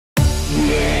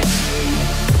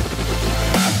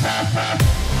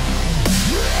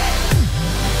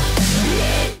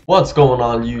What's going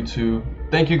on YouTube?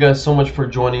 Thank you guys so much for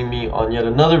joining me on yet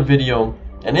another video.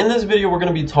 And in this video we're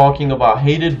going to be talking about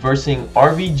Hated versus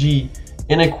RVG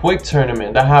in a quick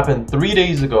tournament that happened 3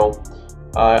 days ago.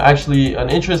 Actually, an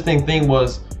interesting thing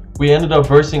was we ended up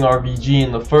versing RVG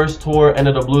in the first tour,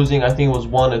 ended up losing, I think it was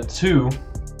 1-2.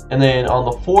 And then on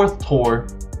the fourth tour,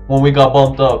 when we got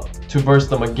bumped up to verse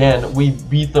them again, we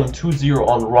beat them 2-0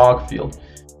 on Rockfield.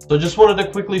 So just wanted to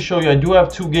quickly show you, I do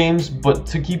have 2 games, but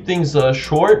to keep things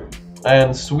short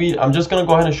and sweet, I'm just going to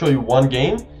go ahead and show you one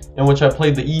game in which I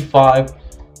played the E5.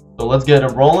 So let's get it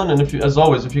rolling, and if you, as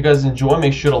always, if you guys enjoy,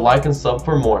 make sure to like and sub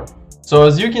for more. So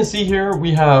as you can see here,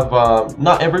 we have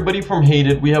not everybody from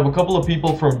Hated, we have a couple of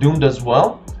people from Doomed as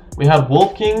well. We had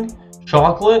Wolf King,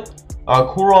 Chocolate,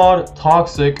 Kurod,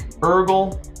 Toxic,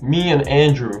 Urgle, me, and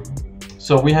Andrew.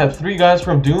 So we have 3 guys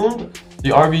from Doomed. The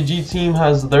RVG team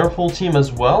has their full team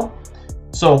as well.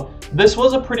 So this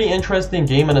was a pretty interesting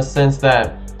game in a sense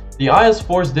that the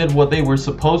IS4s did what they were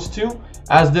supposed to,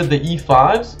 as did the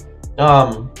E5s.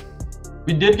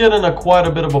 We did get in quite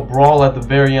a bit of a brawl at the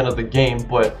very end of the game,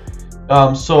 but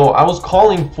so I was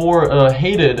calling for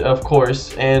Hated, of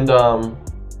course, and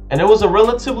it was a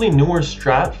relatively newer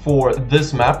strat for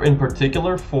this map in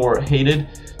particular for Hated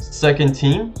second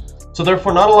team. So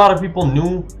therefore not a lot of people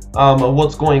knew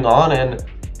what's going on, and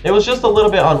it was just a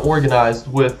little bit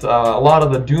unorganized with a lot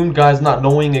of the Doomed guys not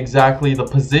knowing exactly the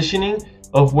positioning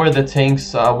of where the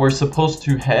tanks were supposed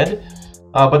to head.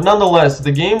 But nonetheless,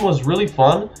 the game was really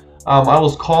fun. I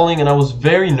was calling and I was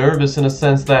very nervous in a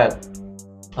sense that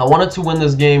I wanted to win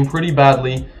this game pretty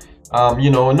badly.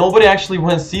 You know, nobody actually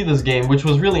went C this game, which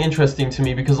was really interesting to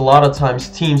me because a lot of times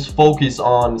teams focus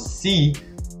on C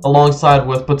alongside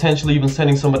with potentially even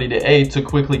sending somebody to A to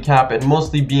quickly cap it,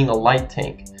 mostly being a light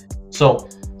tank. So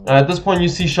at this point you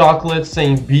see Chocolate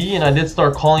saying B, and I did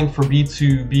start calling for B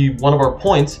to be one of our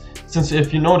points, since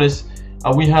if you notice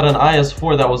we had an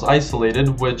IS4 that was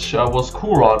isolated, which was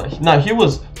Kurod. Now he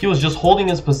was just holding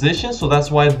his position, so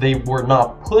that's why they were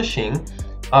not pushing,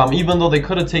 even though they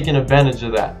could have taken advantage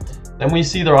of that. Then we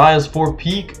see their IS4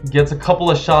 peak, gets a couple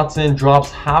of shots in,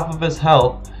 drops half of his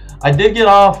health. I did get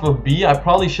off of B. I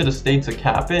probably should have stayed to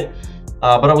cap it,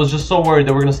 but I was just so worried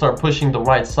that we're going to start pushing the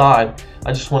right side.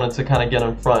 I just wanted to kind of get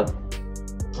in front.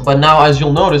 But now, as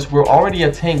you'll notice, we're already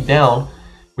a tank down.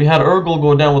 We had Urgle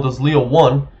go down with his Leo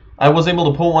 1. I was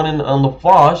able to put one in on the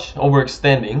Fosh,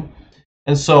 overextending.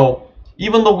 And so,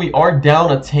 even though we are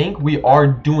down a tank, we are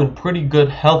doing pretty good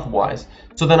health-wise.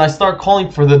 So then I start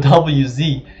calling for the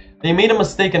WZ. They made a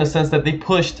mistake in a sense that they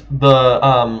pushed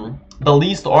the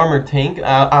least armored tank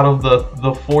out of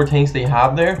the 4 tanks they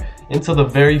have there into the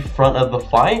very front of the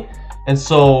fight, and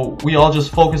so we all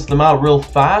just focused them out real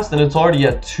fast, and it's already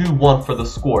at 2-1 for the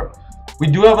score. We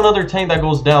do have another tank that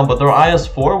goes down, but their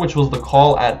IS4, which was the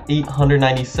call at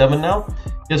 897 now,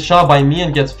 gets shot by me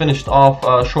and gets finished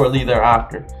off shortly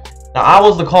thereafter. Now I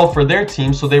was the call for their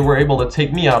team, so they were able to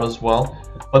take me out as well,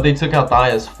 but they took out the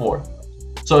IS4.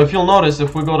 So if you'll notice,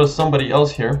 if we go to somebody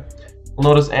else here, you'll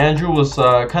notice Andrew was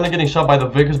kind of getting shot by the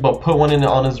Vickers, but put one in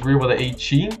on his rear with an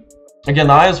HE. Again,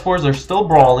 the IS4s are still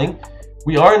brawling.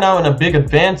 We are now in a big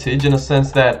advantage in a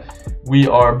sense that we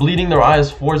are bleeding their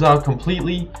IS4s out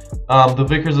completely. The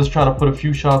Vickers is trying to put a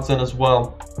few shots in as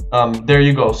well. There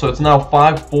you go. So it's now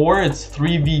 5-4. It's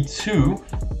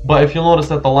 3v2. But if you'll notice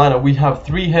at the lineup, we have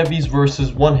 3 heavies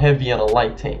versus 1 heavy and a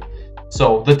light tank.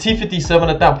 So the T-57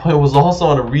 at that point was also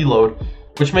on a reload,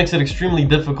 which makes it extremely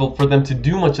difficult for them to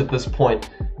do much at this point,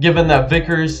 given that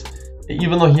Vickers,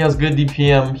 even though he has good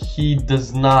DPM, he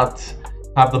does not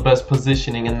have the best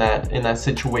positioning in that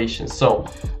situation. So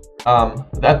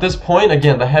at this point,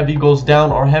 again, the heavy goes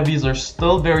down. Our heavies are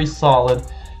still very solid.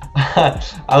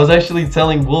 I was actually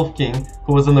telling Wolf King,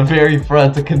 who was in the very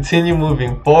front, to continue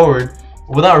moving forward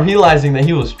without realizing that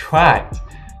he was tracked.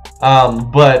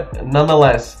 But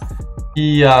nonetheless,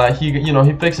 he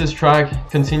fixed his track,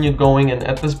 continued going, and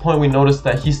at this point we noticed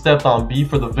that he stepped on B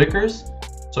for the Vickers,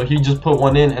 so he just put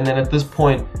one in, and then at this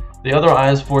point the other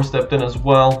IS4 stepped in as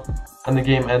well, and the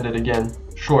game ended again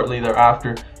shortly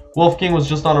thereafter. Wolf King was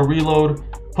just on a reload,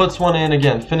 puts one in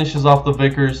again, finishes off the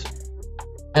Vickers,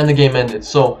 and the game ended.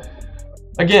 So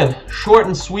again, short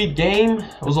and sweet game.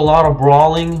 It was a lot of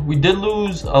brawling. We did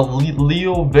lose a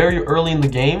Leo very early in the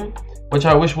game, which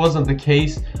I wish wasn't the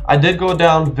case. I did go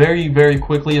down very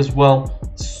quickly as well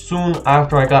soon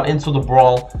after I got into the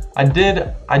brawl. I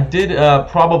did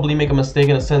probably make a mistake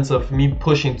in a sense of me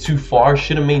pushing too far.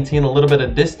 Should have maintained a little bit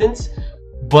of distance,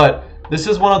 but this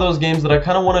is one of those games that I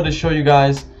kind of wanted to show you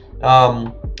guys.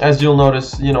 As you'll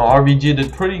notice, you know, RVG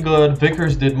did pretty good.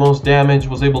 Vickers did most damage,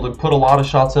 was able to put a lot of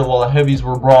shots in while the heavies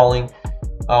were brawling.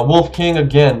 Wolf King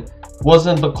again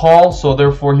wasn't the call, so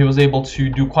therefore he was able to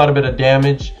do quite a bit of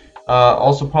damage.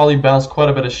 Also probably bounced quite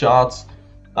a bit of shots.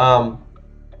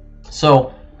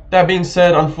 So that being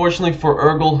said, unfortunately for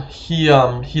Urgel,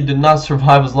 he did not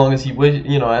survive as long as he wished,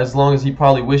 as long as he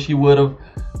probably wished he would have.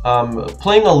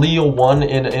 Playing a Leo 1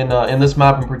 in this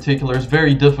map in particular is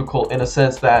very difficult, in a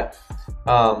sense that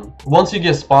once you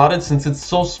get spotted, since it's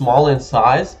so small in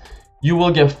size, you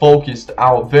will get focused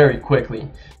out very quickly.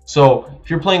 So if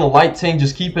you're playing a light tank,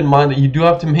 just keep in mind that you do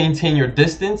have to maintain your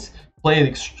distance. Play it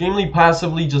extremely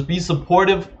passively. Just be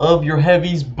supportive of your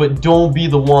heavies, but don't be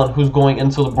the one who's going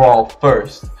into the brawl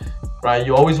first, right?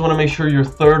 You always want to make sure you're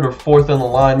third or fourth in the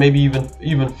line, maybe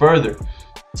even further.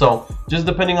 So just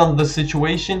depending on the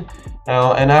situation.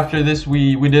 And after this,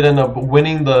 we did end up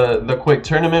winning the quick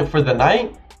tournament for the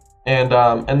night, and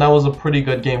that was a pretty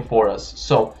good game for us.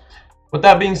 So with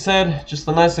that being said, just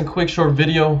a nice and quick short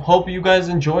video. Hope you guys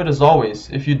enjoyed as always.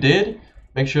 If you did,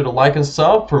 make sure to like and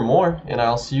sub for more, and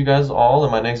I'll see you guys all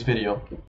in my next video.